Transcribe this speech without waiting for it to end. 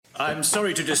I'm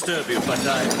sorry to disturb you, but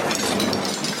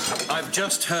I've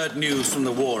just heard news from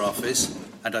the War Office,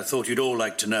 and I thought you'd all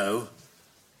like to know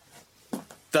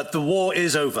that the war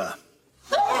is over.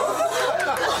 The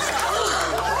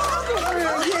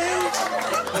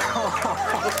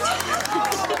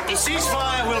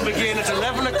ceasefire will begin at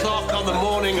 11 o'clock on the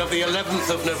morning of the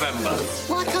 11th of November.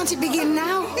 Why can't it begin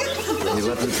now? The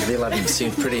 11th of the 11th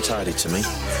seemed pretty tidy to me.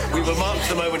 We will mark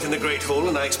the moment in the Great Hall,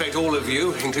 and I expect all of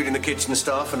you, including the kitchen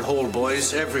staff and hall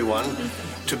boys, everyone,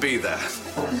 to be there.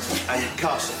 And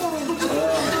Carson.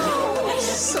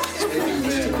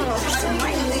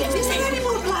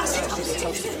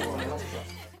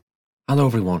 Hello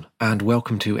everyone, and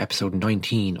welcome to episode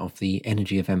 19 of the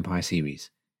Energy of Empire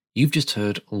series. You've just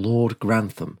heard Lord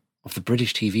Grantham of the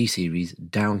British TV series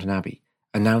Downton Abbey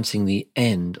announcing the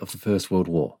end of the First World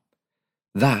War.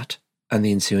 That, and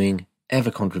the ensuing,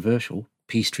 ever-controversial,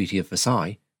 Peace Treaty of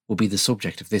Versailles will be the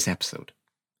subject of this episode.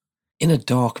 In a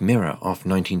dark mirror of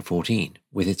 1914,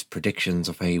 with its predictions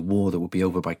of a war that would be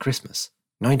over by Christmas,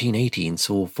 1918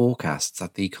 saw forecasts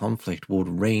that the conflict would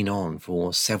reign on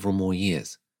for several more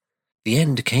years. The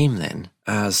end came then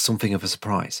as something of a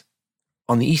surprise.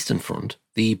 On the Eastern Front,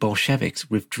 the Bolsheviks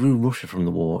withdrew Russia from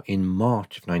the war in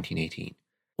March of 1918.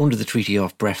 Under the Treaty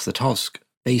of Brest-Litovsk,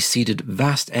 they ceded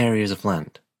vast areas of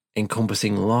land,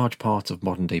 encompassing large parts of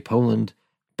modern-day Poland,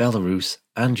 Belarus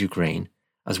and Ukraine,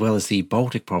 as well as the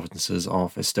Baltic provinces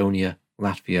of Estonia,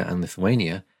 Latvia and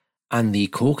Lithuania, and the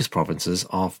Caucasus provinces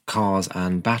of Kars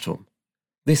and Batum.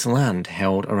 This land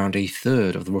held around a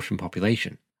third of the Russian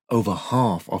population, over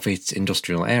half of its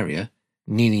industrial area,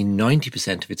 nearly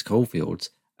 90% of its coalfields,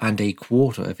 and a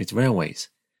quarter of its railways.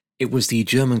 It was the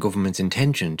German government's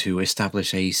intention to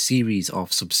establish a series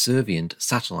of subservient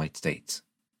satellite states.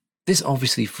 This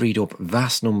obviously freed up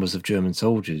vast numbers of German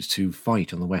soldiers to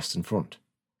fight on the Western Front.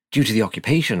 Due to the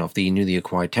occupation of the newly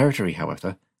acquired territory,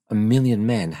 however, 1 million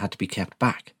men had to be kept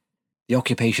back. The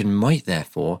occupation might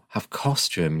therefore have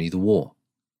cost Germany the war.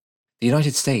 The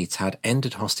United States had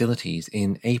ended hostilities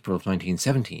in April of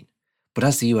 1917, but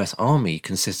as the US Army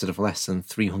consisted of less than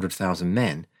 300,000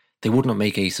 men, they would not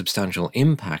make a substantial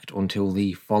impact until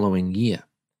the following year.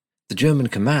 The German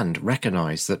command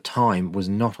recognised that time was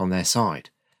not on their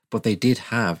side, but they did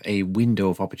have a window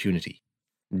of opportunity.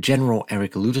 General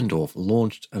Erich Ludendorff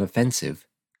launched an offensive,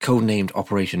 codenamed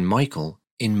Operation Michael,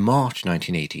 in March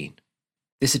 1918.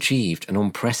 This achieved an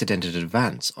unprecedented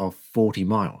advance of 40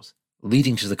 miles,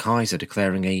 leading to the Kaiser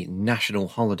declaring a national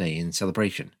holiday in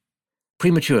celebration.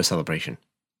 Premature celebration,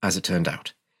 as it turned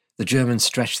out. The Germans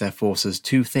stretched their forces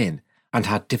too thin and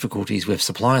had difficulties with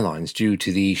supply lines due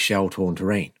to the shell-torn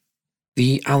terrain.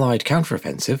 The Allied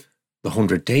counteroffensive, the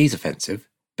 100 Days Offensive,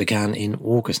 began in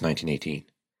August 1918.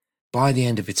 By the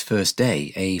end of its first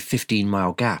day, a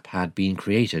 15-mile gap had been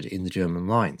created in the German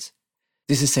lines.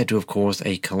 This is said to have caused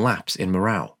a collapse in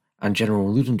morale, and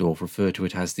General Ludendorff referred to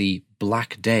it as the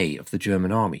Black Day of the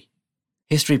German Army.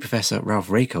 History professor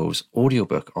Ralph Rako's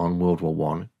audiobook on World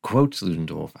War I quotes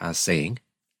Ludendorff as saying,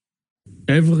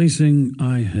 "Everything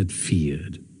I had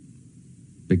feared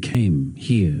became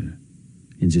here,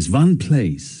 in this one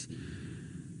place,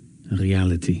 a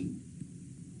reality.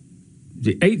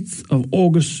 The 8th of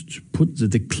August put the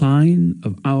decline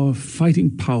of our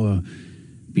fighting power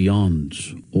beyond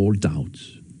all doubt.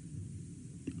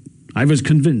 I was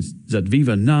convinced that we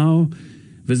were now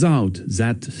without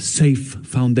that safe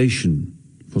foundation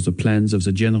for the plans of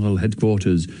the general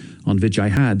headquarters on which I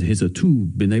had hitherto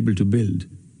been able to build,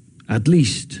 at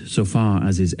least so far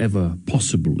as is ever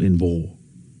possible in war.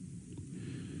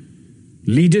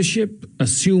 Leadership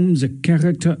assumes the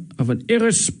character of an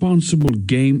irresponsible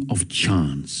game of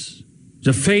chance.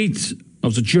 The fate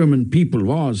of the German people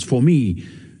was, for me,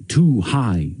 too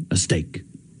high a stake.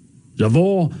 The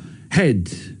war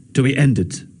had to be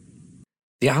ended."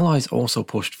 The Allies also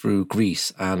pushed through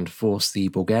Greece and forced the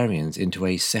Bulgarians into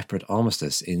a separate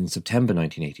armistice in September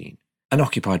 1918.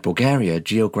 Unoccupied Bulgaria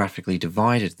geographically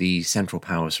divided the Central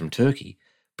Powers from Turkey,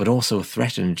 but also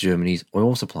threatened Germany's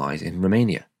oil supplies in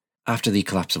Romania. After the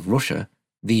collapse of Russia,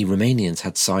 the Romanians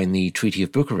had signed the Treaty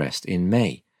of Bucharest in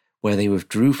May, where they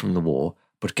withdrew from the war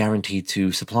but guaranteed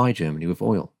to supply Germany with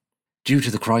oil. Due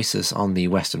to the crisis on the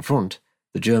Western Front,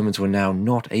 the Germans were now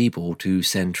not able to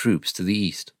send troops to the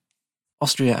east.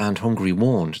 Austria and Hungary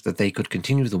warned that they could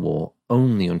continue the war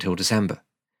only until December.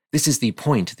 This is the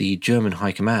point the German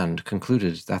High Command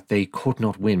concluded that they could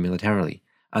not win militarily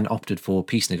and opted for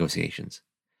peace negotiations.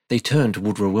 They turned to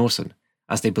Woodrow Wilson,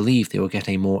 as they believed they would get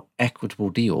a more equitable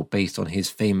deal based on his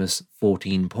famous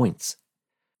 14 points.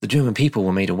 The German people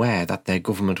were made aware that their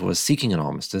government was seeking an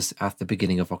armistice at the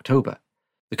beginning of October.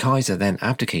 The Kaiser then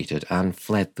abdicated and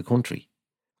fled the country.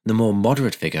 The more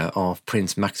moderate figure of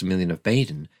Prince Maximilian of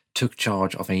Baden took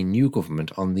charge of a new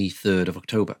government on the 3rd of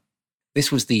October.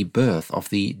 This was the birth of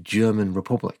the German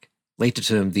Republic, later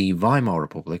termed the Weimar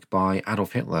Republic by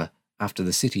Adolf Hitler after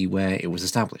the city where it was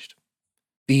established.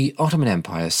 The Ottoman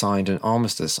Empire signed an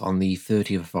armistice on the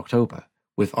 30th of October,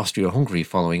 with Austria-Hungary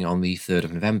following on the 3rd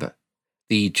of November.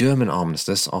 The German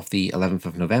armistice of the 11th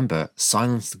of November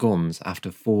silenced the guns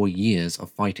after 4 years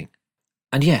of fighting.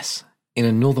 And yes, in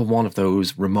another one of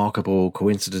those remarkable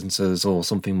coincidences or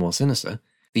something more sinister,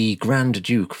 the Grand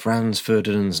Duke Franz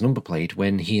Ferdinand's number plate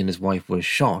when he and his wife were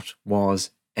shot was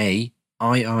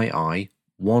AIII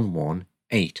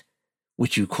 118,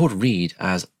 which you could read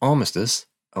as Armistice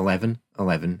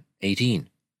 11-11-18,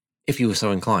 if you were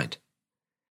so inclined.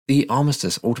 The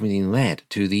armistice ultimately led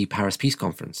to the Paris Peace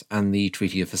Conference and the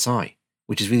Treaty of Versailles,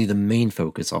 which is really the main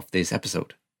focus of this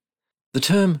episode. The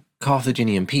term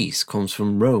Carthaginian peace comes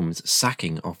from Rome's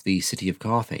sacking of the city of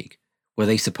Carthage, where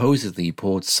they supposedly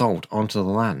poured salt onto the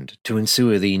land to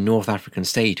ensure the North African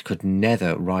state could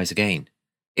never rise again.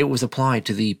 It was applied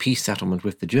to the peace settlement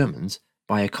with the Germans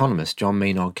by economist John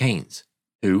Maynard Keynes,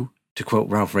 who, to quote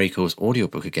Ralph Raico's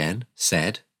audiobook again,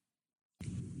 said,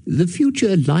 "The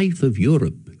future life of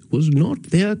Europe was not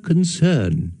their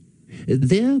concern.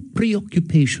 Their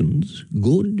preoccupations,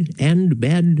 good and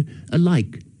bad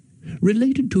alike,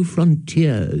 related to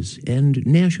frontiers and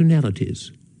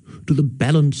nationalities, to the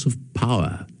balance of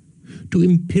power, to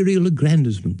imperial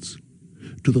aggrandizements,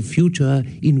 to the future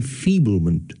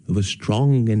enfeeblement of a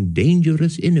strong and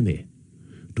dangerous enemy,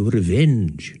 to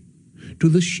revenge, to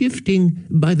the shifting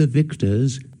by the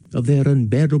victors of their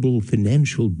unbearable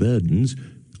financial burdens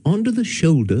onto the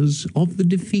shoulders of the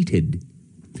defeated.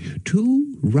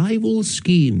 Two rival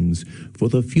schemes for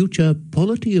the future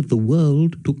polity of the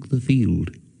world took the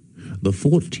field: the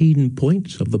 14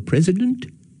 points of the President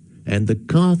and the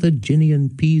Carthaginian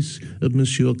peace of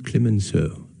Monsieur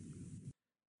Clemenceau."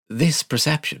 This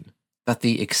perception that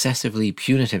the excessively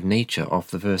punitive nature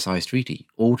of the Versailles Treaty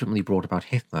ultimately brought about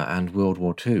Hitler and World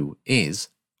War II is,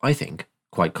 I think,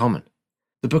 quite common.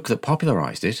 The book that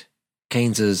popularised it,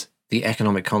 Keynes's The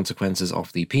Economic Consequences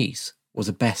of the Peace, was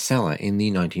a bestseller in the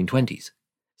 1920s.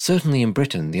 Certainly in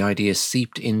Britain, the idea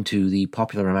seeped into the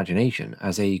popular imagination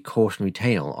as a cautionary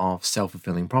tale of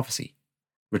self-fulfilling prophecy.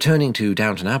 Returning to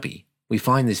Downton Abbey, we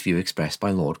find this view expressed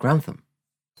by Lord Grantham.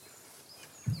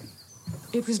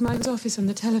 It was Mike's office on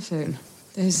the telephone.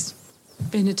 There's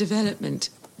been a development.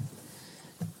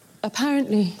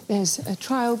 Apparently, there's a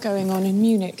trial going on in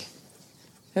Munich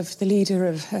of the leader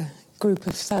of a group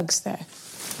of thugs there.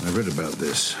 I read about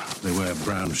this. They wear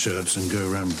brown shirts and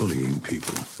go around bullying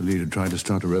people. The leader tried to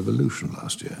start a revolution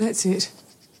last year. That's it.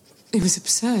 It was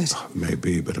absurd.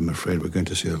 Maybe, but I'm afraid we're going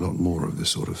to see a lot more of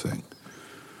this sort of thing.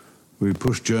 We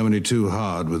pushed Germany too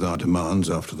hard with our demands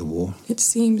after the war. It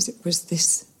seems it was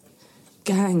this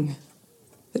gang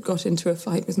that got into a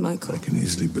fight with Michael. I can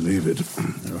easily believe it.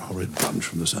 They're a horrid bunch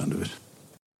from the sound of it.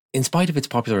 In spite of its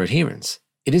popular adherence,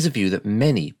 it is a view that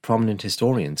many prominent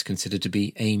historians consider to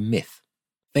be a myth.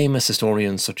 Famous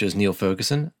historians such as Neil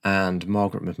Ferguson and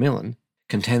Margaret Macmillan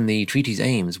contend the treaty's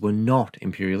aims were not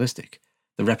imperialistic,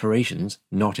 the reparations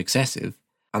not excessive,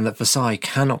 and that Versailles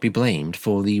cannot be blamed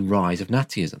for the rise of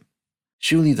Nazism.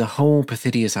 Surely the whole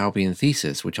Pythidius Albion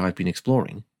thesis which I've been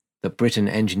exploring, that Britain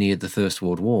engineered the First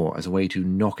World War as a way to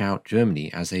knock out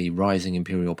Germany as a rising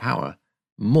imperial power,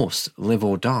 must live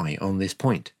or die on this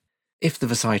point. If the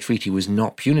Versailles Treaty was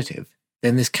not punitive,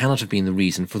 then this cannot have been the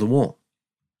reason for the war.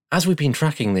 As we've been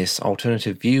tracking this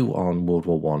alternative view on World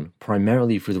War I,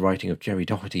 primarily through the writing of Jerry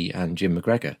Doherty and Jim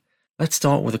McGregor, let's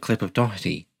start with a clip of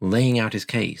Doherty laying out his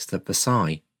case that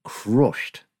Versailles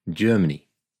crushed Germany.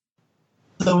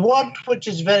 The word which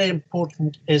is very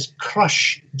important is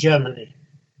crush Germany.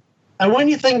 And when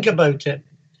you think about it,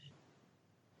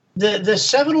 the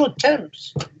several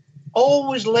attempts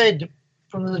always led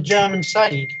from the German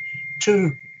side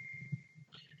to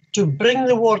bring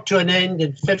the war to an end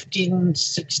in 15,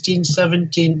 16,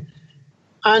 17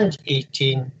 and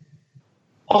 18.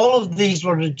 All of these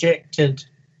were rejected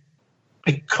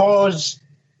because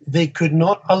they could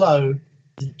not allow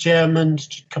the Germans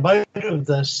to come out of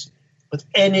this with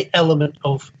any element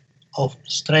of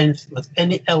strength, with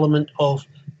any element of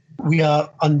we are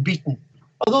unbeaten.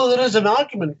 Although there is an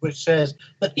argument which says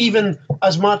that even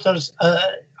as matters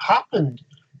happened,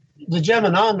 the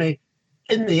German army,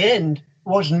 in the end,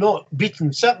 was not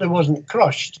beaten, certainly wasn't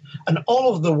crushed. And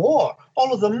all of the war,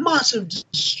 all of the massive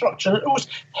destruction, it was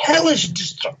hellish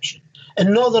destruction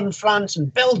in northern France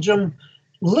and Belgium,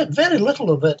 very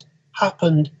little of it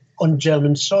happened on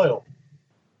German soil.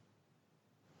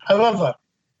 However,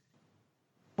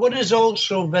 what is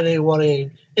also very worrying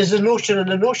is the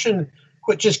notion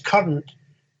which is current,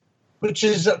 which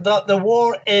is that the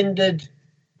war ended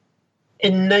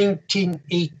in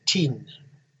 1918.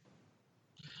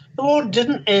 The war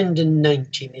didn't end in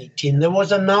 1918. There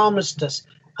was an armistice.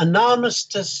 An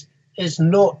armistice is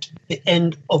not the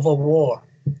end of a war.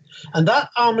 And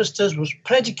that armistice was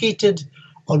predicated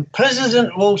on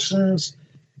President Wilson's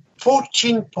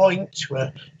 14 points,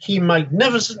 where he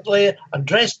magnificently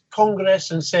addressed Congress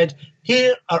and said,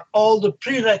 here are all the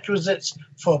prerequisites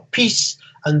for peace,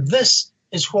 and this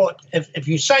is what, if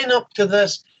you sign up to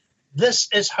this, this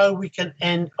is how we can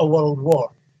end a world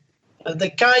war.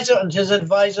 The Kaiser and his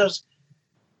advisors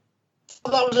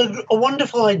thought that was a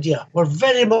wonderful idea. We're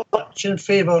very much in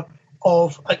favour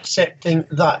of accepting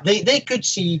that. They could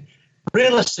see,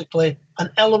 realistically, an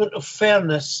element of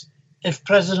fairness if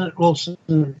President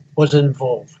Wilson was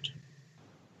involved.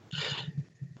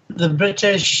 The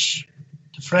British,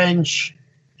 the French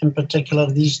in particular,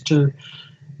 these two,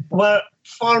 were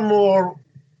far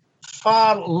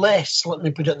less, let me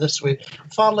put it this way,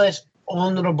 far less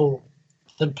honourable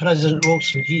than President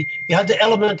Wilson. He had the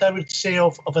element, I would say,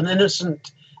 of an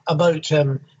innocent about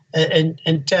him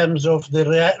in terms of the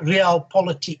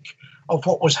realpolitik of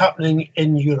what was happening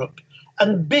in Europe.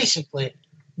 And basically,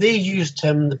 they used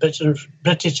him, the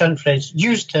British and French,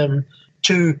 used him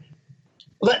to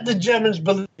let the Germans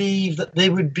believe that they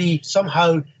would be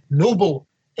somehow noble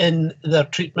in their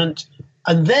treatment,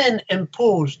 and then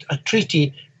imposed a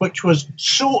treaty which was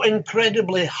so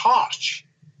incredibly harsh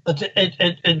that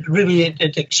it really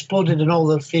exploded in all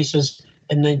their faces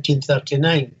in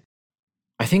 1939.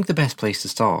 I think the best place to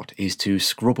start is to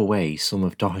scrub away some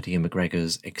of Doherty and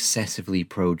Macgregor's excessively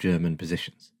pro-German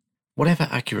positions. Whatever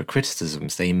accurate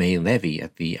criticisms they may levy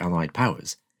at the Allied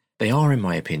powers, they are, in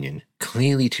my opinion,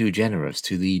 clearly too generous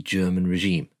to the German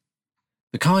regime.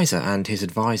 The Kaiser and his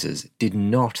advisors did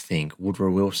not think Woodrow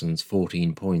Wilson's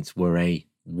 14 points were a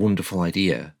wonderful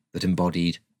idea that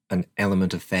embodied an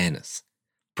element of fairness.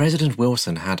 President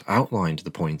Wilson had outlined the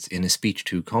points in a speech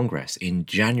to Congress in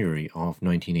January of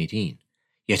 1918,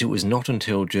 yet it was not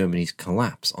until Germany's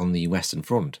collapse on the Western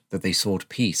Front that they sought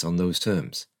peace on those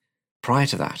terms. Prior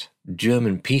to that,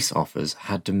 German peace offers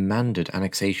had demanded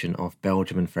annexation of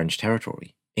Belgium and French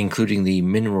territory, including the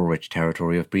mineral-rich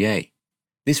territory of Briey.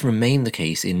 This remained the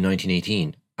case in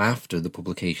 1918, after the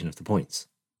publication of the points.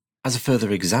 As a further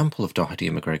example of Doherty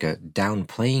and Macgregor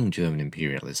downplaying German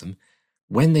imperialism,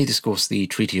 when they discuss the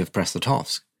Treaty of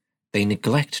Brest-Litovsk, they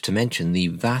neglect to mention the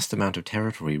vast amount of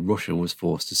territory Russia was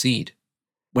forced to cede.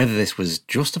 Whether this was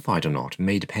justified or not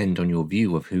may depend on your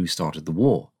view of who started the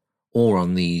war, or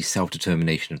on the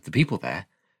self-determination of the people there,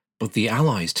 but the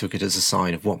Allies took it as a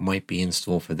sign of what might be in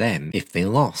store for them if they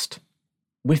lost.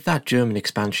 With that German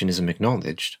expansionism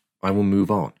acknowledged, I will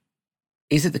move on.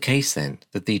 Is it the case then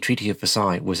that the Treaty of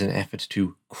Versailles was an effort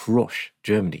to crush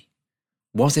Germany?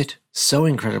 Was it so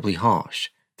incredibly harsh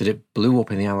that it blew up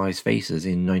in the Allies' faces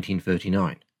in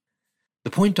 1939?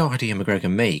 The point Doherty and Macgregor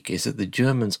make is that the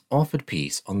Germans offered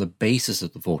peace on the basis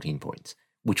of the 14 points,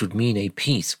 which would mean a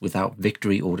peace without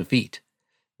victory or defeat.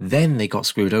 Then they got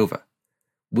screwed over.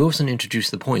 Wilson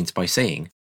introduced the points by saying,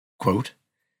 quote,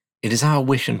 "It is our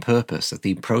wish and purpose that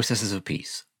the processes of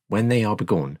peace, when they are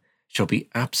begun, shall be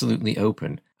absolutely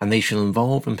open, and they shall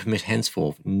involve and permit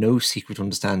henceforth no secret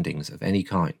understandings of any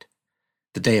kind.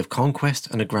 The day of conquest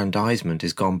and aggrandizement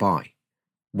is gone by.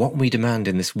 What we demand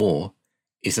in this war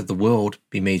is that the world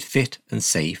be made fit and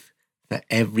safe for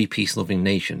every peace-loving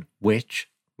nation which,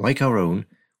 like our own,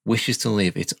 wishes to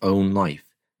live its own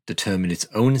life, determine its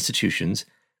own institutions,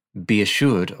 be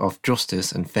assured of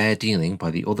justice and fair dealing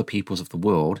by the other peoples of the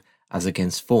world as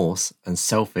against force and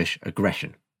selfish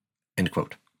aggression." End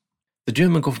quote. The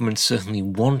German government certainly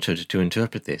wanted to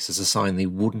interpret this as a sign they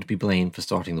wouldn't be blamed for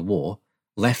starting the war,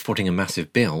 left-footing a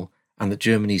massive bill, and that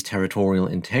Germany's territorial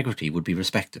integrity would be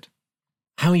respected.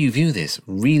 How you view this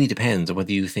really depends on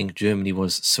whether you think Germany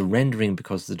was surrendering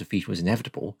because the defeat was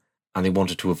inevitable, and they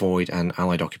wanted to avoid an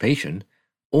Allied occupation,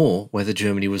 or whether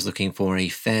Germany was looking for a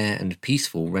fair and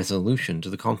peaceful resolution to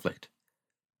the conflict.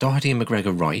 Doherty and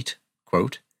Macgregor write,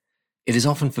 quote, "It is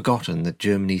often forgotten that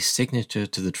Germany's signature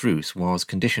to the truce was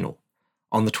conditional.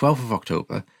 On the 12th of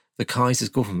October, the Kaiser's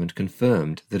government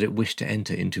confirmed that it wished to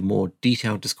enter into more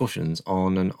detailed discussions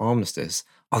on an armistice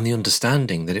on the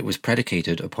understanding that it was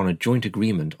predicated upon a joint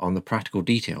agreement on the practical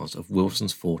details of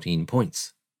Wilson's 14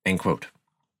 points." End quote.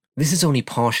 This is only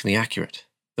partially accurate.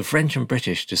 The French and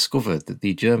British discovered that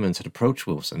the Germans had approached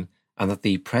Wilson and that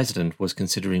the President was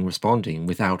considering responding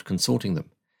without consulting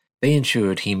them. They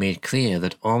ensured he made clear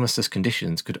that armistice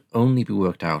conditions could only be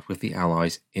worked out with the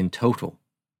Allies in total.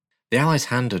 The Allies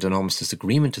handed an armistice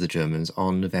agreement to the Germans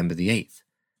on November the 8th.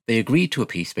 They agreed to a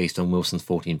peace based on Wilson's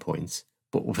 14 points,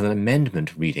 but with an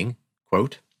amendment reading,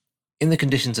 quote, "In the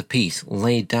conditions of peace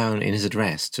laid down in his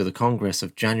address to the Congress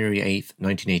of January 8,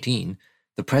 1918,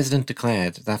 the President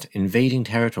declared that invading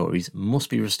territories must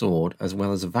be restored as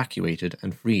well as evacuated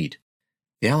and freed.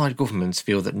 The Allied governments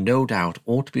feel that no doubt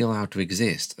ought to be allowed to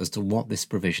exist as to what this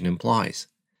provision implies.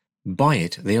 By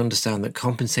it, they understand that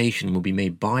compensation will be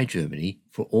made by Germany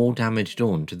for all damage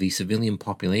done to the civilian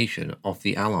population of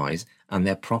the Allies and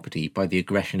their property by the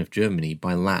aggression of Germany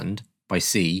by land, by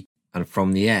sea, and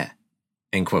from the air."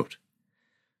 End quote.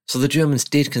 So the Germans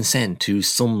did consent to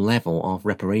some level of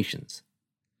reparations.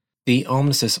 The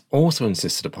armistice also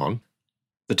insisted upon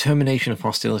the termination of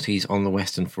hostilities on the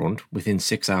Western Front within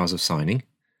 6 hours of signing,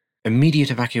 immediate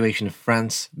evacuation of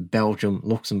France, Belgium,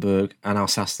 Luxembourg, and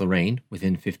Alsace-Lorraine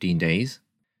within 15 days,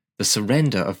 the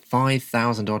surrender of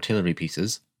 5,000 artillery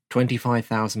pieces,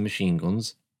 25,000 machine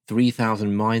guns,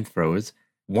 3,000 mine throwers,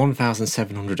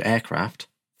 1,700 aircraft,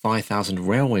 5,000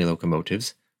 railway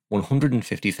locomotives,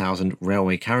 150,000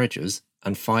 railway carriages,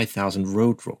 and 5,000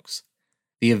 road trucks.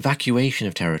 The evacuation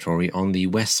of territory on the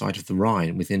west side of the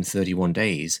Rhine within 31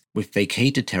 days, with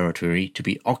vacated territory to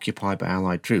be occupied by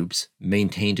Allied troops,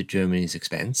 maintained at Germany's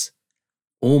expense.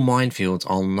 All minefields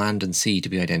on land and sea to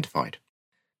be identified.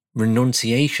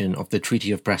 Renunciation of the Treaty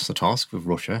of Brest-Litovsk with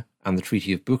Russia and the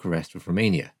Treaty of Bucharest with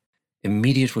Romania.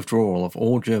 Immediate withdrawal of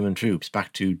all German troops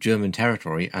back to German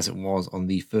territory as it was on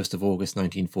the 1st of August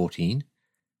 1914.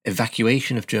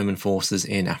 Evacuation of German forces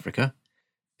in Africa.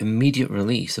 Immediate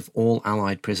release of all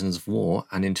Allied prisoners of war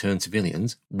and interned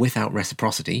civilians without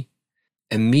reciprocity,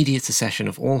 immediate cessation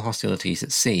of all hostilities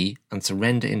at sea and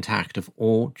surrender intact of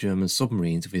all German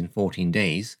submarines within 14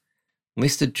 days,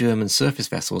 listed German surface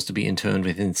vessels to be interned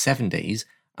within 7 days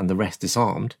and the rest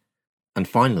disarmed, and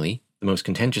finally, the most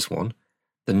contentious one,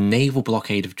 the naval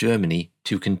blockade of Germany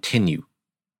to continue.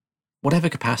 Whatever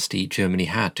capacity Germany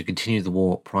had to continue the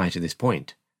war prior to this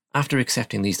point, after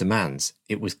accepting these demands,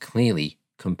 it was clearly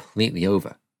completely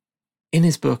over. In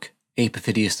his book, A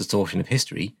Perfidious Distortion of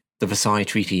History, The Versailles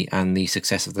Treaty and the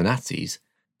Success of the Nazis,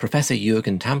 Professor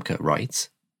Jürgen Tamke writes,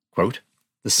 quote,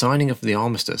 "The signing of the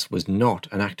armistice was not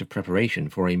an act of preparation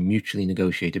for a mutually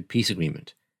negotiated peace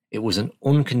agreement. It was an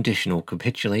unconditional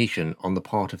capitulation on the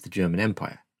part of the German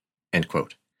Empire." End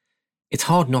quote. It's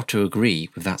hard not to agree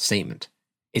with that statement.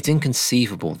 It's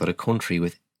inconceivable that a country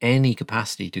with any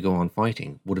capacity to go on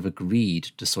fighting would have agreed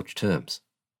to such terms.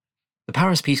 The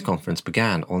Paris Peace Conference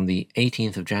began on the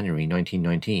 18th of January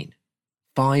 1919.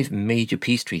 5 major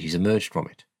peace treaties emerged from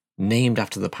it, named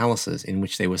after the palaces in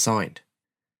which they were signed.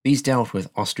 These dealt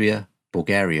with Austria,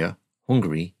 Bulgaria,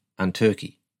 Hungary, and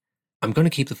Turkey. I'm going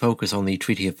to keep the focus on the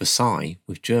Treaty of Versailles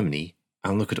with Germany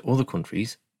and look at other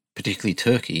countries, particularly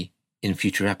Turkey, in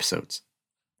future episodes.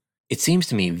 It seems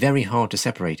to me very hard to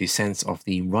separate his sense of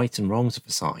the rights and wrongs of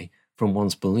Versailles from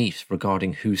one's beliefs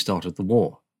regarding who started the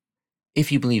war. If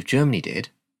you believe Germany did,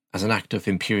 as an act of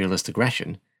imperialist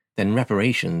aggression, then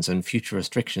reparations and future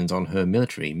restrictions on her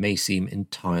military may seem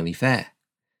entirely fair.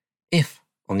 If,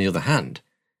 on the other hand,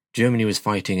 Germany was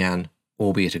fighting an,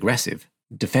 albeit aggressive,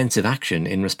 defensive action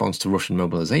in response to Russian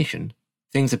mobilization,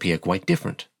 things appear quite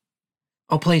different.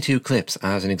 I'll play 2 clips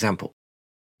as an example.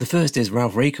 The first is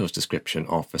Ralph Raico's description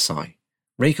of Versailles.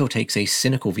 Raico takes a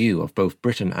cynical view of both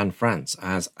Britain and France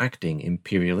as acting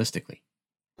imperialistically.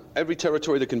 Every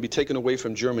territory that can be taken away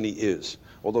from Germany is.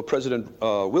 Although President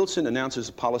Wilson announces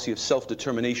a policy of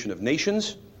self-determination of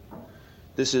nations,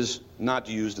 this is not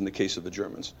used in the case of the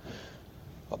Germans.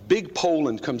 A big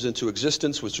Poland comes into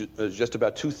existence, which is just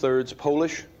about 2/3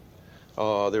 Polish.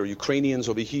 There are Ukrainians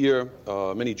over here,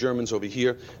 many Germans over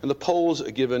here, and the Poles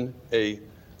are given a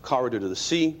corridor to the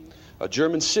sea. A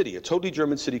German city, a totally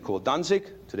German city called Danzig,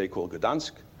 today called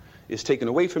Gdansk, is taken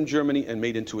away from Germany and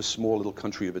made into a small little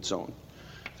country of its own.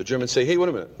 The Germans say, hey, wait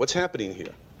a minute, what's happening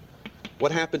here?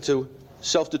 What happened to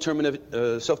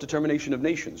self-determination of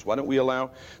nations? Why don't we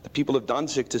allow the people of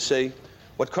Danzig to say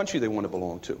what country they want to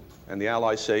belong to? And the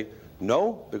Allies say,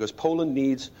 no, because Poland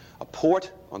needs a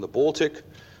port on the Baltic,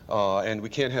 and we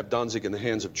can't have Danzig in the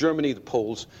hands of Germany. The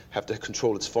Poles have to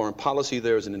control its foreign policy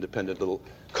there as an independent little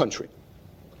country.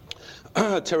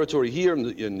 Territory here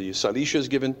in the Silesia is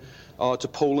given to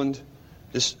Poland.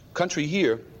 This country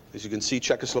here, as you can see,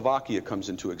 Czechoslovakia comes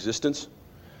into existence.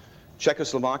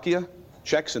 Czechoslovakia,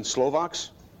 Czechs and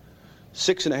Slovaks,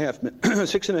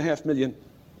 6.5 million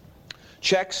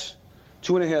Czechs,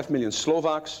 2.5 million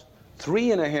Slovaks,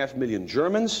 3.5 million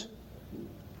Germans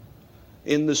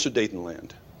in the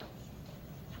Sudetenland.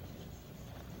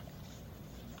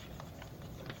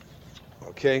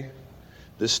 Okay,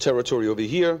 this territory over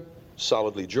here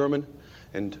solidly German.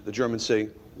 And the Germans say,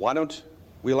 why don't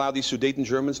we allow these Sudeten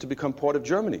Germans to become part of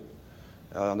Germany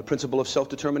on the principle of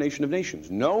self-determination of nations?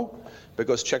 No,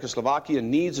 because Czechoslovakia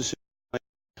needs a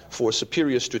for a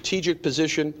superior strategic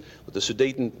position with the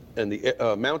Sudeten and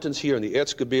the mountains here in the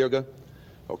Erzgebirge,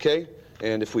 okay?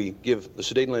 And if we give the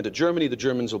Sudetenland to Germany, the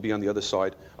Germans will be on the other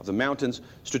side of the mountains.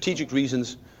 Strategic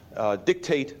reasons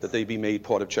dictate that they be made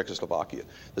part of Czechoslovakia.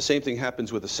 The same thing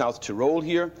happens with the South Tyrol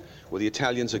here, where the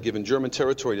Italians are given German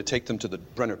territory to take them to the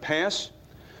Brenner Pass.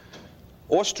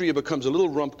 Austria becomes a little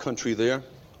rump country there,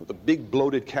 with a big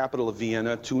bloated capital of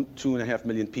Vienna, 2.5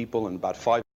 million people, and about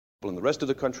 5 people in the rest of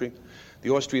the country. The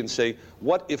Austrians say,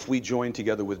 what if we join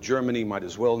together with Germany? Might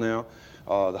as well now.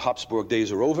 The Habsburg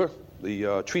days are over.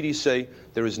 The treaties say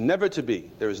there is never to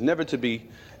be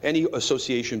any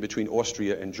association between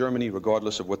Austria and Germany,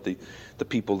 regardless of what the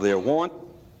people there want.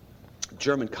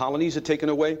 German colonies are taken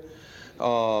away,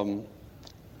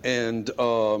 and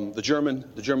the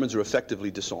Germans are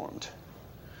effectively disarmed.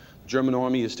 The German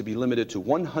army is to be limited to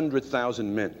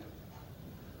 100,000 men.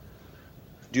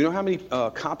 Do you know how many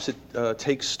cops it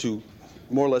takes to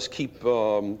more or less keep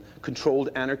controlled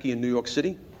anarchy in New York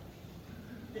City?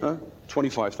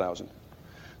 25,000.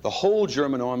 The whole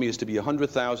German army is to be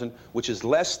 100,000, which is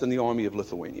less than the army of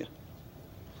Lithuania.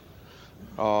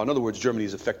 In other words, Germany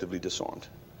is effectively disarmed.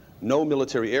 No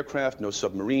military aircraft, no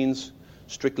submarines,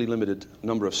 strictly limited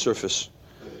number of surface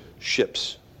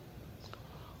ships.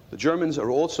 The Germans are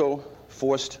also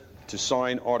forced to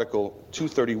sign Article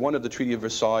 231 of the Treaty of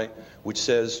Versailles, which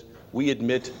says, we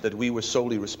admit that we were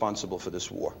solely responsible for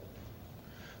this war.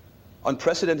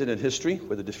 Unprecedented in history,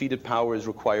 where the defeated power is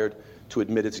required to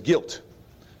admit its guilt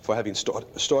for having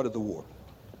started the war.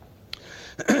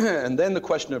 And then the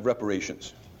question of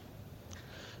reparations.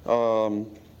 The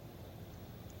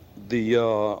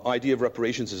idea of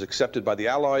reparations is accepted by the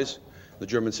Allies. The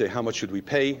Germans say, how much should we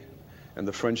pay? And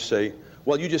the French say,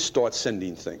 well, you just start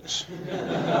sending things.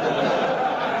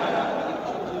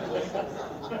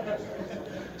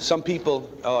 Some people,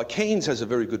 Keynes has a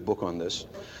very good book on this,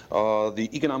 The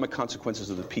Economic Consequences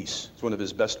of the Peace. It's one of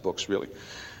his best books, really.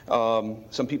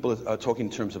 Some people are talking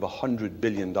in terms of $100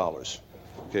 billion,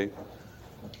 okay?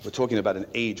 We're talking about an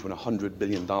age when $100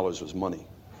 billion was money,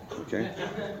 okay?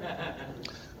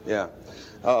 Yeah.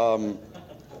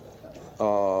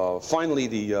 Finally,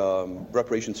 the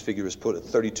reparations figure is put at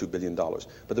 $32 billion. But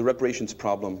the reparations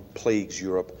problem plagues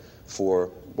Europe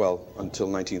for, well, until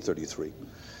 1933.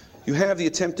 You have the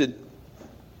attempted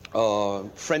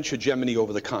French hegemony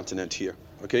over the continent here.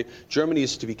 Okay, Germany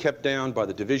is to be kept down by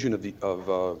the division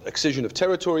of excision of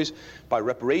territories, by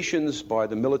reparations, by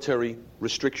the military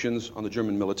restrictions on the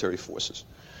German military forces.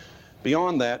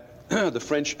 Beyond that, the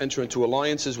French enter into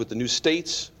alliances with the new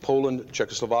states, Poland,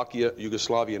 Czechoslovakia,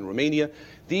 Yugoslavia, and Romania.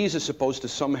 These are supposed to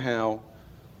somehow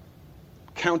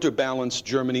counterbalance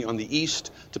Germany on the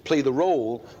east to play the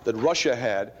role that Russia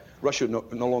had. Russia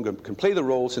no longer can play the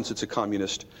role since it's a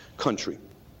communist country.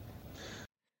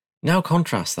 Now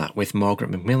contrast that with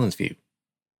Margaret Macmillan's view.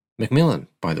 Macmillan,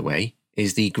 by the way,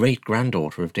 is the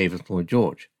great-granddaughter of David Lloyd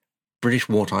George, British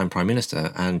wartime Prime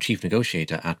Minister and chief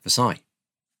negotiator at Versailles.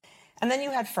 And then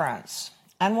you had France.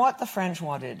 And what the French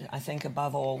wanted, I think,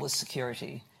 above all, was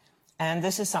security. And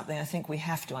this is something I think we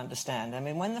have to understand. I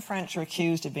mean, when the French are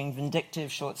accused of being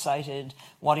vindictive, short-sighted,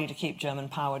 wanting to keep German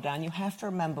power down, you have to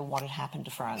remember what had happened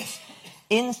to France.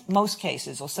 In most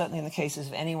cases, or certainly in the cases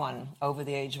of anyone over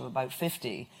the age of about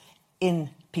 50, in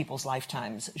people's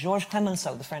lifetimes, Georges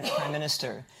Clemenceau, the French Prime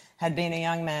Minister, had been a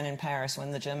young man in Paris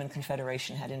when the German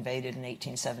Confederation had invaded in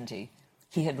 1870.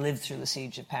 He had lived through the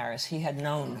siege of Paris. He had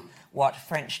known what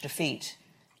French defeat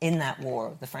in that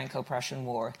war, the Franco-Prussian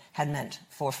War, had meant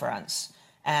for France.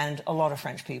 And a lot of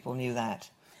French people knew that.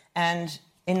 And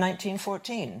in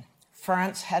 1914,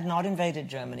 France had not invaded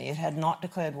Germany. It had not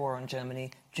declared war on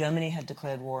Germany. Germany had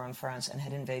declared war on France and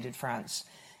had invaded France.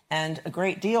 And a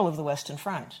great deal of the Western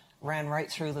Front ran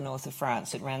right through the north of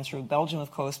France. It ran through Belgium, of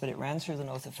course, but it ran through the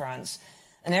north of France,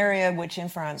 an area which in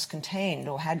France contained,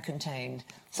 or had contained,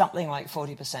 something like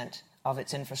 40% of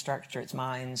its infrastructure, its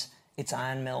mines, its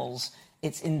iron mills,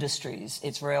 its industries,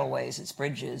 its railways, its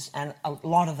bridges, and a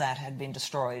lot of that had been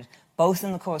destroyed, both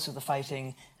in the course of the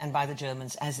fighting and by the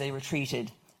Germans as they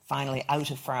retreated finally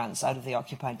out of France, out of the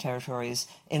occupied territories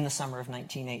in the summer of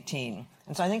 1918.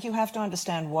 And so I think you have to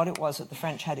understand what it was that the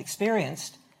French had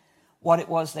experienced, what it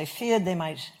was they feared they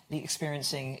might be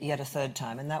experiencing yet a third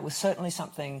time. And that was certainly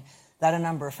something that a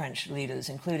number of French leaders,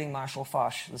 including Marshal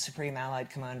Foch, the Supreme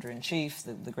Allied Commander-in-Chief,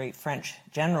 the great French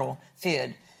general,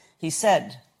 feared. He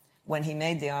said, when he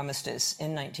made the armistice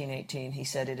in 1918, he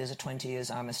said it is a 20 years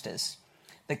armistice.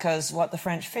 because what the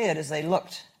French feared as they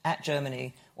looked at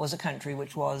Germany was a country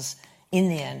which was, in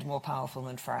the end, more powerful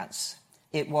than France.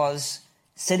 It was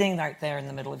sitting right there in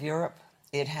the middle of Europe.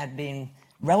 It had been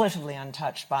relatively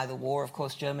untouched by the war. Of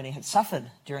course, Germany had suffered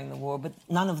during the war, but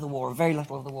none of the war, very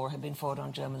little of the war, had been fought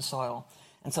on German soil.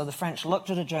 And so the French looked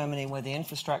at a Germany where the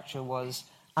infrastructure was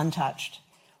untouched,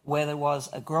 where there was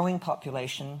a growing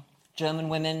population. German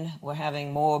women were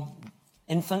having more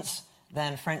infants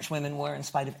than French women were, in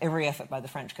spite of every effort by the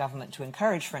French government to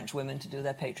encourage French women to do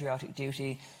their patriotic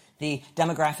duty. The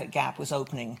demographic gap was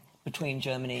opening between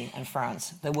Germany and France.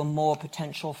 There were more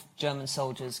potential German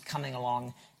soldiers coming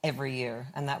along every year,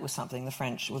 and that was something the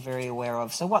French were very aware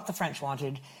of. So what the French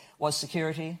wanted was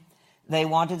security. They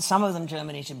wanted, some of them,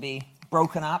 Germany to be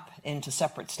broken up into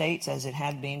separate states, as it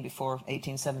had been before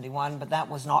 1871, but that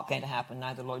was not going to happen.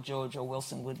 Neither Lloyd George or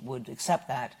Wilson would accept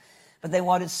that. But they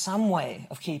wanted some way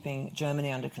of keeping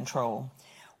Germany under control.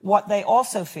 What they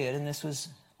also feared, and this was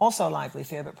also a lively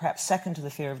fear, but perhaps second to the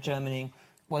fear of Germany,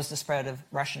 was the spread of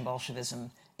Russian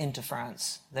Bolshevism into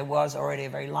France. There was already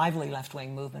a very lively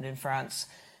left-wing movement in France,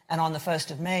 and on the 1st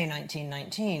of May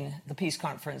 1919, the peace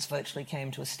conference virtually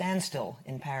came to a standstill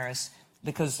in Paris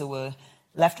because there were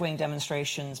left-wing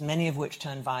demonstrations, many of which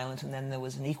turned violent, and then there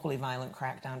was an equally violent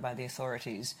crackdown by the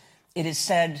authorities. It is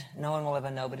said, no one will ever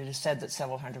know, but it is said that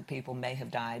several hundred people may have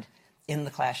died in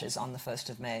the clashes on the 1st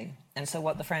of May. And so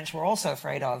what the French were also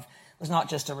afraid of was not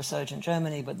just a resurgent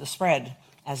Germany, but the spread,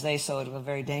 as they saw it, of a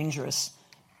very dangerous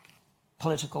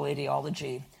political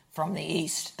ideology from the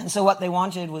East. And so what they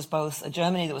wanted was both a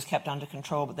Germany that was kept under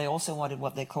control, but they also wanted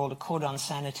what they called a cordon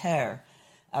sanitaire,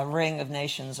 a ring of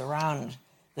nations around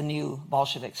the new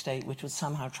Bolshevik state, which would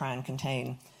somehow try and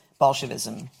contain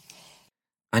Bolshevism.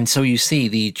 And so you see,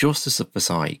 the Justice of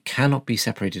Versailles cannot be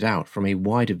separated out from a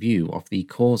wider view of the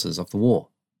causes of the war.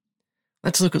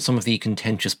 Let's look at some of the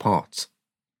contentious parts.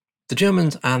 The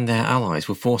Germans and their allies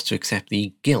were forced to accept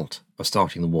the guilt of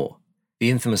starting the war. The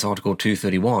infamous Article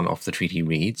 231 of the treaty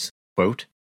reads, quote,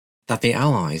 that the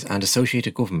Allies and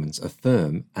associated governments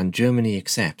affirm and Germany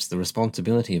accepts the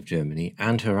responsibility of Germany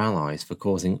and her allies for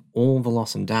causing all the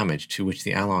loss and damage to which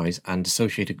the Allies and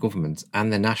associated governments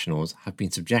and their nationals have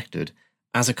been subjected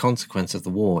as a consequence of the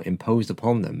war imposed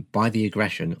upon them by the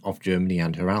aggression of Germany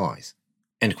and her allies.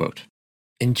 End quote.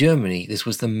 In Germany, this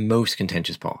was the most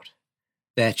contentious part.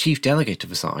 Their chief delegate to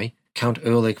Versailles, Count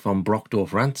Erlich von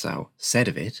Brockdorff-Rantzau, said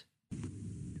of it,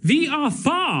 "We are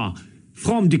far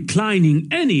from declining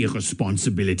any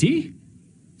responsibility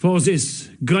for this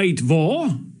great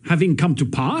war having come to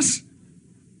pass,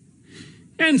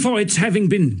 and for its having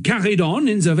been carried on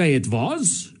in the way it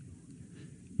was.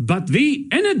 But we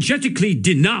energetically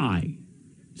deny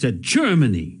that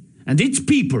Germany and its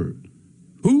people,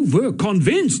 who were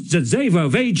convinced that they were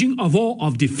waging a war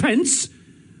of defense,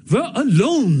 were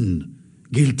alone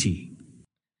guilty."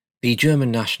 The German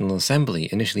National Assembly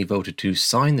initially voted to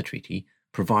sign the treaty,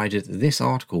 provided this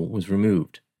article was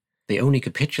removed. They only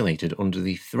capitulated under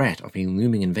the threat of a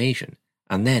looming invasion,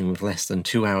 and then with less than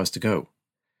 2 hours to go.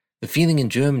 The feeling in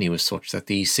Germany was such that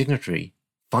the signatory,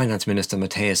 Finance Minister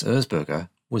Matthias Erzberger,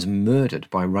 was murdered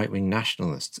by right-wing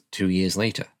nationalists 2 years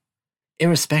later.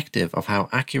 Irrespective of how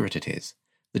accurate it is,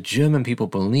 the German people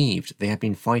believed they had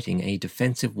been fighting a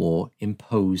defensive war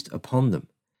imposed upon them.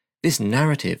 This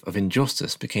narrative of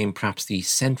injustice became perhaps the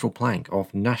central plank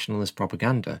of nationalist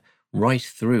propaganda right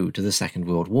through to the Second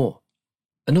World War.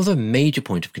 Another major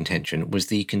point of contention was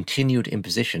the continued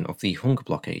imposition of the hunger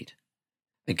blockade.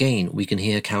 Again, we can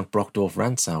hear Count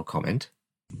Brockdorff-Rantzau comment,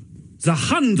 "The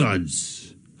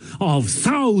hundreds of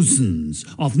thousands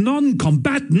of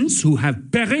non-combatants who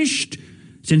have perished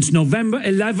since November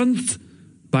 11th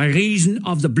by reason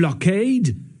of the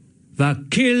blockade were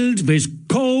killed with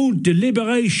cold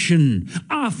deliberation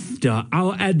after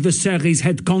our adversaries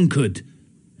had conquered,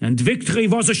 and victory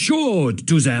was assured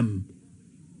to them.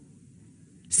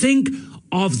 Think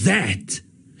of that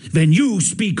when you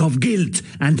speak of guilt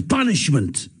and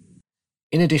punishment."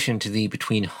 In addition to the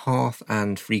between 500,000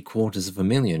 and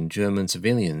 750,000 German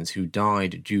civilians who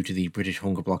died due to the British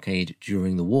hunger blockade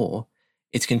during the war,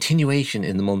 its continuation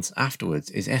in the months afterwards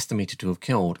is estimated to have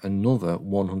killed another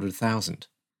 100,000.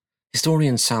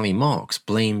 Historian Sally Marks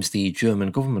blames the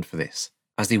German government for this,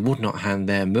 as they would not hand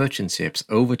their merchant ships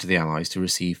over to the Allies to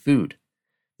receive food.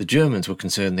 The Germans were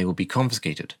concerned they would be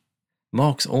confiscated.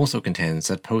 Marks also contends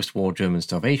that post-war German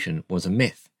starvation was a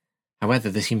myth.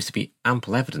 However, there seems to be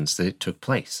ample evidence that it took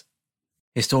place.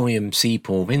 Historian C.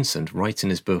 Paul Vincent writes in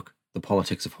his book The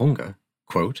Politics of Hunger,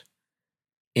 quote,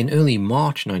 "In early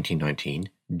March 1919,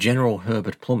 General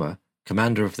Herbert Plummer,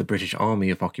 commander of the British Army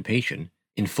of Occupation,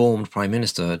 informed Prime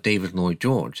Minister David Lloyd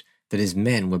George that his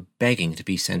men were begging to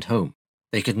be sent home.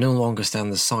 They could no longer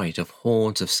stand the sight of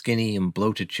hordes of skinny and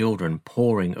bloated children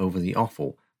pouring over the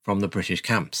offal from the British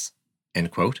camps." End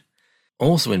quote.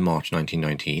 Also in March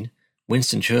 1919,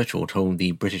 Winston Churchill told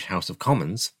the British House of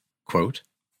Commons, quote,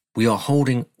 "We are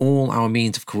holding all our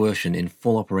means of coercion in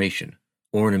full operation,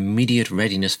 or in immediate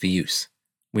readiness for use.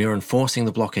 We are enforcing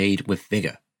the blockade with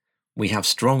vigour. We have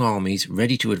strong armies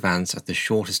ready to advance at the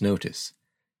shortest notice.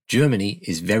 Germany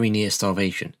is very near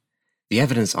starvation. The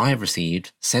evidence I have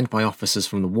received, sent by officers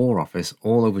from the War Office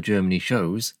all over Germany,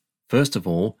 shows, first of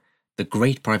all, the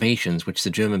great privations which the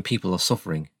German people are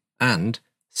suffering, and,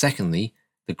 secondly,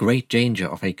 the great danger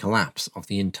of a collapse of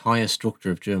the entire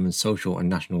structure of German social and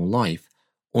national life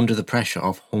under the pressure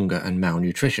of hunger and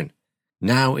malnutrition.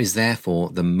 Now is therefore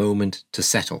the moment to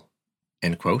settle."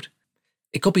 End quote.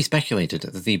 It could be speculated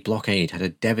that the blockade had a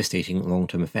devastating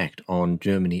long-term effect on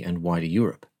Germany and wider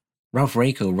Europe. Ralph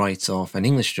Raico writes of an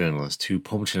English journalist who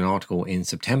published an article in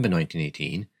September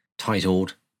 1918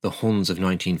 titled "The Huns of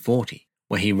 1940",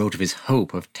 where he wrote of his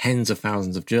hope of tens of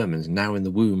thousands of Germans now in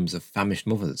the wombs of famished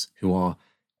mothers who are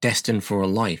destined for a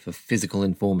life of physical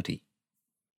infirmity.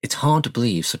 It's hard to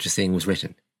believe such a thing was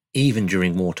written, even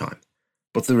during wartime,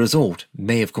 but the result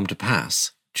may have come to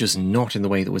pass, just not in the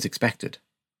way that was expected.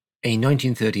 A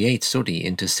 1938 study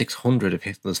into 600 of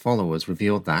Hitler's followers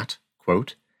revealed that,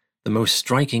 quote, "the most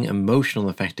striking emotional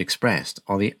effect expressed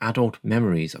are the adult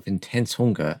memories of intense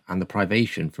hunger and the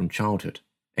privation from childhood."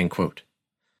 End quote.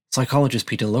 Psychologist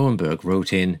Peter Lowenberg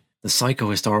wrote in The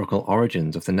Psychohistorical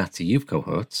Origins of the Nazi Youth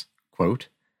Cohorts, quote,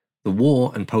 "The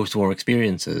war and post-war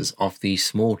experiences of the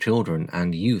small children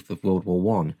and youth of World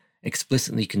War I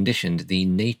explicitly conditioned the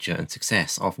nature and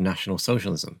success of National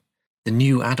Socialism. The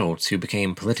new adults who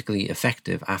became politically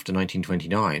effective after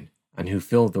 1929 and who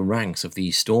filled the ranks of the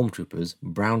stormtroopers,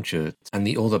 brown shirts, and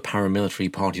the other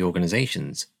paramilitary party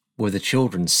organizations were the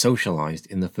children socialized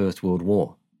in the First World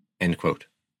War." End quote.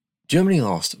 Germany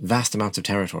lost vast amounts of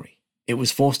territory. It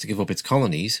was forced to give up its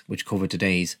colonies, which covered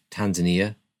today's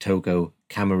Tanzania, Togo,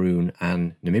 Cameroon,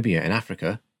 and Namibia in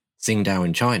Africa, Tsingtao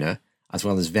in China, as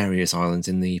well as various islands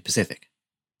in the Pacific.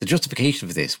 The justification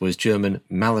for this was German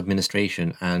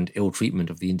maladministration and ill-treatment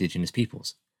of the indigenous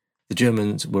peoples. The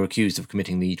Germans were accused of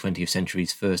committing the 20th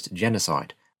century's first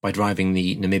genocide by driving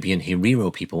the Namibian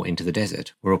Herero people into the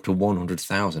desert, where up to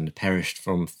 100,000 perished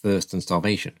from thirst and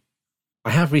starvation.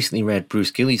 I have recently read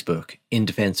Bruce Gilley's book, In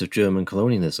Defense of German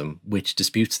Colonialism, which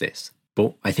disputes this,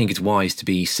 but I think it's wise to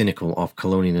be cynical of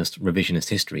colonialist revisionist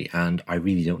history, and I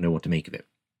really don't know what to make of it.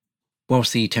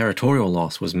 Whilst the territorial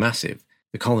loss was massive,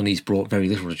 the colonies brought very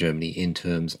little to Germany in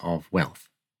terms of wealth.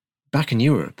 Back in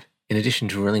Europe, in addition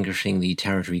to relinquishing the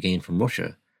territory gained from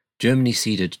Russia, Germany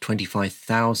ceded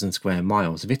 25,000 square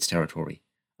miles of its territory,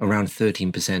 around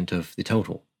 13% of the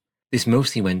total. This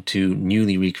mostly went to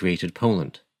newly recreated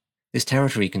Poland. This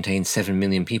territory contains 7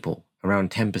 million people,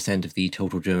 around 10% of the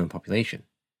total German population.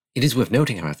 It is worth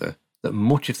noting, however, that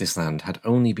much of this land had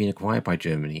only been acquired by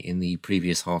Germany in the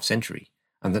previous half-century,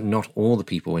 and that not all the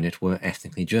people in it were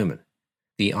ethnically German.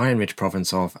 The iron-rich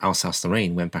province of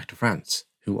Alsace-Lorraine went back to France,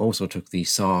 who also took the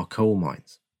Saar coal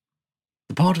mines.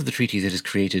 The part of the treaty that has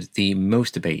created the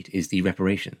most debate is the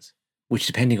reparations, which,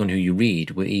 depending on who you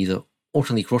read, were either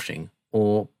utterly crushing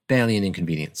or barely an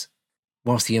inconvenience.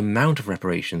 Whilst the amount of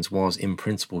reparations was in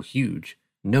principle huge,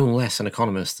 no less an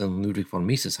economist than Ludwig von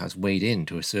Mises has weighed in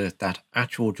to assert that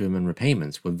actual German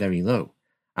repayments were very low,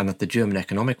 and that the German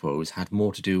economic woes had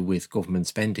more to do with government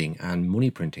spending and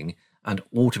money printing and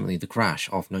ultimately the crash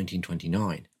of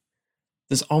 1929.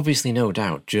 There's obviously no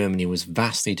doubt Germany was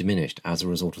vastly diminished as a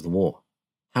result of the war.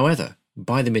 However,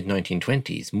 by the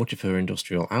mid-1920s, much of her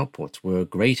industrial outputs were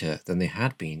greater than they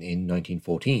had been in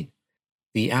 1914.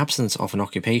 The absence of an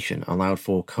occupation allowed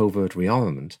for covert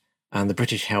rearmament, and the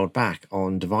British held back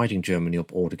on dividing Germany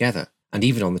up altogether, and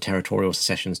even on the territorial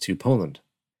secessions to Poland.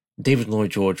 David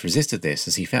Lloyd George resisted this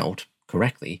as he felt,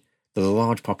 correctly, that a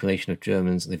large population of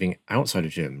Germans living outside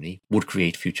of Germany would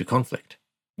create future conflict.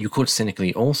 You could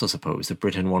cynically also suppose that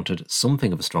Britain wanted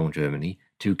something of a strong Germany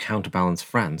to counterbalance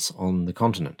France on the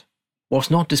continent.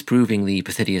 Whilst not disproving the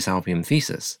Pythidius Albium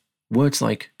thesis, words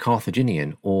like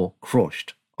Carthaginian or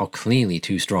crushed are clearly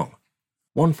too strong.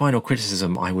 One final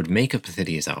criticism I would make of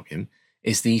Pythidius Albium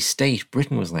is the state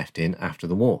Britain was left in after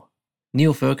the war.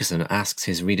 Neil Ferguson asks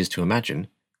his readers to imagine,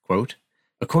 quote,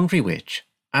 "a country which,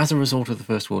 as a result of the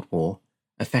First World War,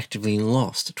 effectively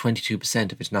lost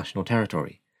 22% of its national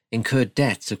territory, incurred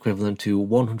debts equivalent to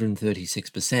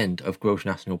 136% of gross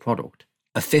national product,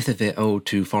 a fifth of it owed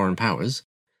to foreign powers,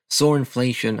 saw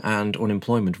inflation and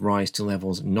unemployment rise to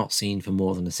levels not seen for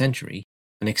more than a century,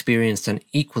 and experienced an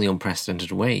equally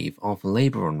unprecedented wave of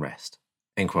labour unrest,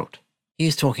 end quote. He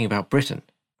is talking about Britain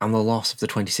and the loss of the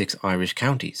 26 Irish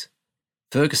counties.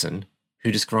 Ferguson,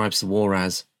 who describes the war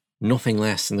as nothing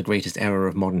less than the greatest error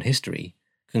of modern history,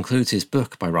 concludes his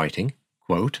book by writing,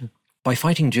 quote, "By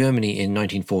fighting Germany in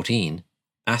 1914,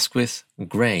 Asquith,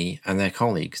 Grey and their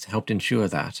colleagues helped ensure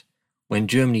that, when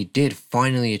Germany did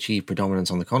finally achieve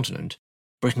predominance on the continent,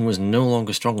 Britain was no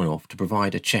longer strong enough to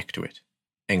provide a check to it."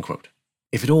 End quote.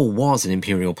 If it all was an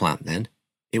imperial plan then,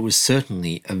 it was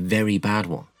certainly a very bad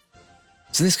one.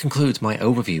 So this concludes my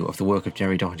overview of the work of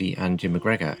Gerry Doherty and Jim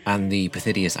McGregor and the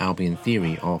Perfidious Albion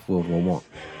theory of World War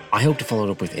I. I hope to follow it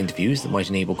up with interviews that might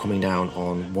enable coming down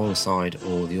on one side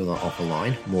or the other of the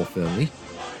line more firmly.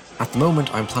 At the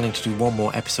moment, I'm planning to do one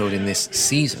more episode in this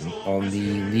season on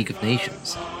the League of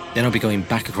Nations. Then I'll be going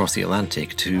back across the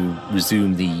Atlantic to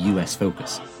resume the US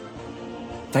focus.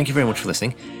 Thank you very much for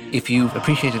listening. If you've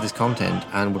appreciated this content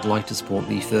and would like to support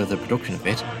the further production of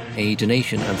it, a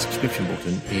donation and subscription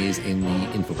button is in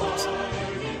the info box.